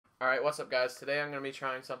Alright, what's up guys? Today I'm going to be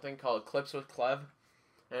trying something called Clips with Clev.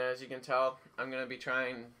 And as you can tell, I'm going to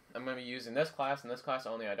be using this class and this class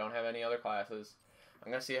only. I don't have any other classes.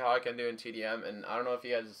 I'm going to see how I can do in TDM, and I don't know if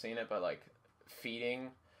you guys have seen it, but like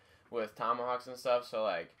feeding with tomahawks and stuff, so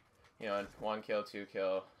like, you know, 1 kill, 2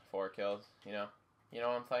 kill, 4 kills, you know what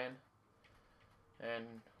I'm playing? And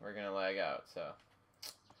we're going to lag out, so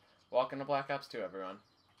welcome to Black Ops 2, everyone.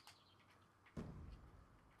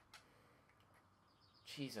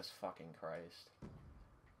 Jesus fucking Christ.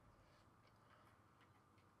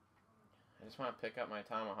 I just want to pick up my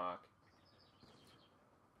tomahawk.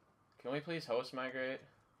 Can we please host migrate?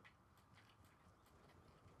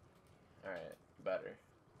 Alright, better.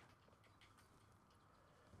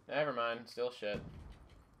 Never mind, still shit.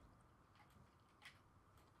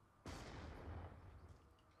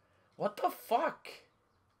 What the fuck?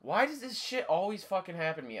 Why does this shit always fucking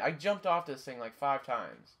happen to me? I jumped off this thing like 5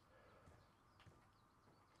 times.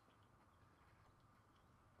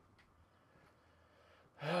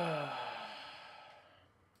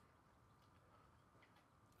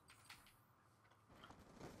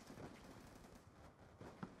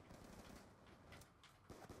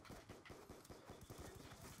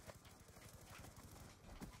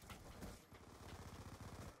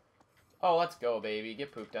 Oh, let's go, baby.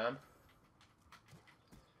 Get pooped on.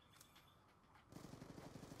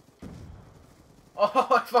 Oh,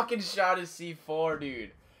 I fucking shot his C4,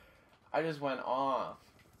 dude. I just went off.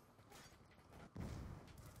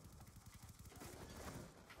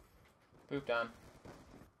 Pooped on.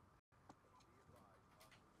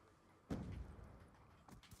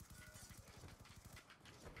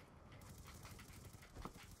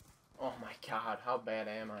 Oh my god, how bad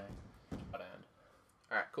am I?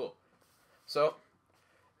 Alright, cool. So,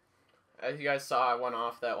 as you guys saw, I went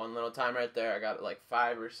off that one little time right there. I got like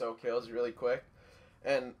 5 or so kills really quick.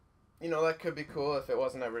 And, you know, that could be cool if it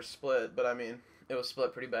wasn't ever split. But, I mean, it was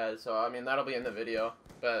split pretty bad. So, I mean, that'll be in the video.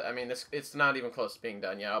 But, I mean, it's not even close to being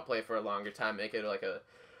done yet. I'll play for a longer time, make it like a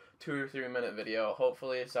 2 or 3 minute video.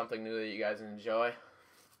 Hopefully it's something new that you guys enjoy.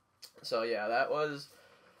 So, yeah, that was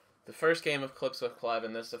the first game of Clips with Clev.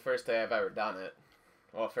 And this is the first day I've ever done it.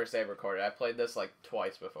 Well, first day I've recorded. I played this like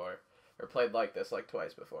twice before. Or played like this like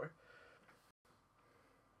twice before.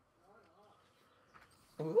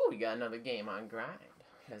 Ooh, we got another game on grind.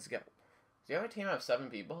 Let's go. Does the other team have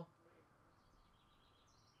 7 people?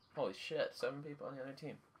 Holy shit, 7 people on the other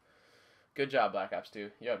team. Good job, Black Ops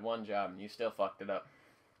 2. You had 1 job and you still fucked it up.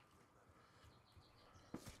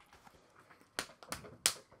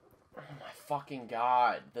 Oh my fucking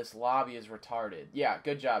god. This lobby is retarded. Yeah,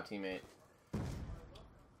 good job, teammate.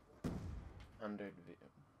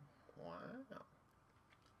 Wow.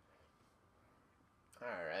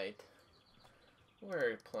 Alright.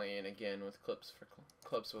 We're playing again with Clips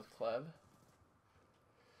with Clev.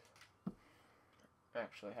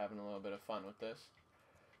 Actually having a little bit of fun with this.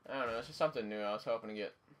 I don't know, it's just something new. I was hoping to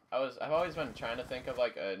get I've always been trying to think of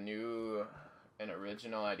like an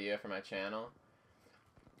original idea for my channel.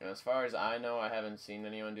 And as far as I know, I haven't seen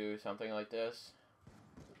anyone do something like this.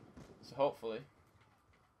 So hopefully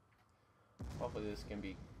this can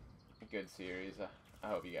be a good series. I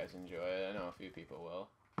hope you guys enjoy it. I know a few people will.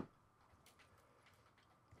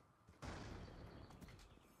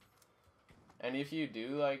 And if you do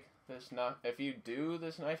like this, if you do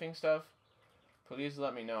this knifing stuff, please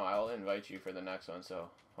let me know. I'll invite you for the next one. So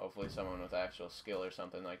hopefully someone with actual skill or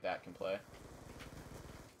something like that can play.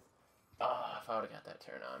 Oh, if I would have got that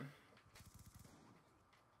turn on.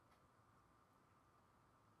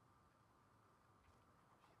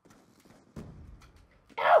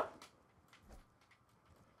 Ow!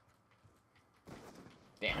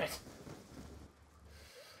 Damn it.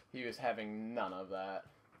 He was having none of that.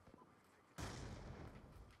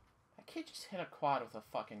 I can't just hit a quad with a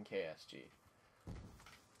fucking KSG.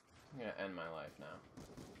 I'm gonna end my life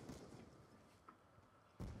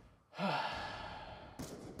now.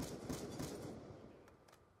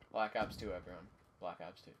 Black Ops 2, everyone. Black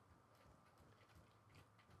Ops 2.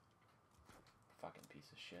 Fucking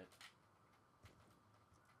piece of shit.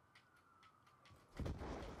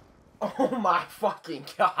 Oh my fucking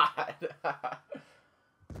god!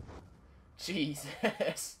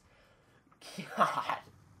 Jesus. God.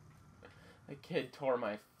 The kid tore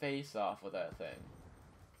my face off with that thing.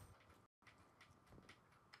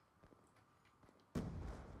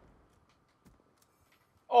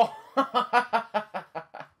 Oh!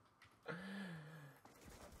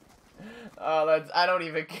 Oh, I don't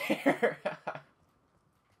even care.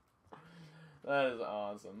 That is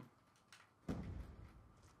awesome.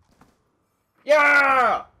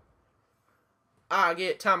 Yeah! I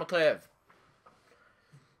get Clev.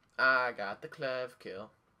 I got the Clev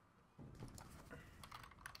kill.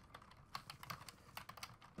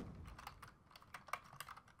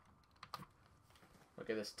 Look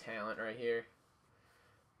at this talent right here.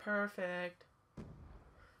 Perfect.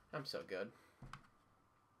 I'm so good.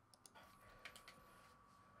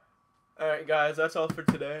 Alright guys, that's all for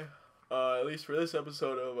today. At least for this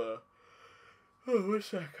episode of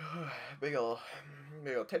what's that? Big ol'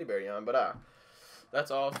 teddy bear yawn. But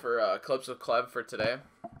that's all for Clips with Clev for today.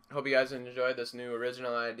 I hope you guys enjoyed this new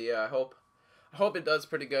original idea. I hope it does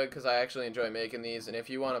pretty good, because I actually enjoy making these. And if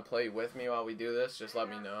you want to play with me while we do this, just let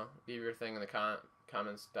me know. Leave your thing in the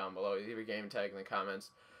comments down below. Leave your game tag in the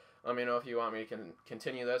comments. Let me know if you want me to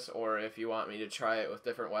continue this, or if you want me to try it with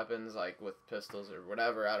different weapons, like with pistols or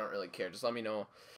whatever. I don't really care. Just let me know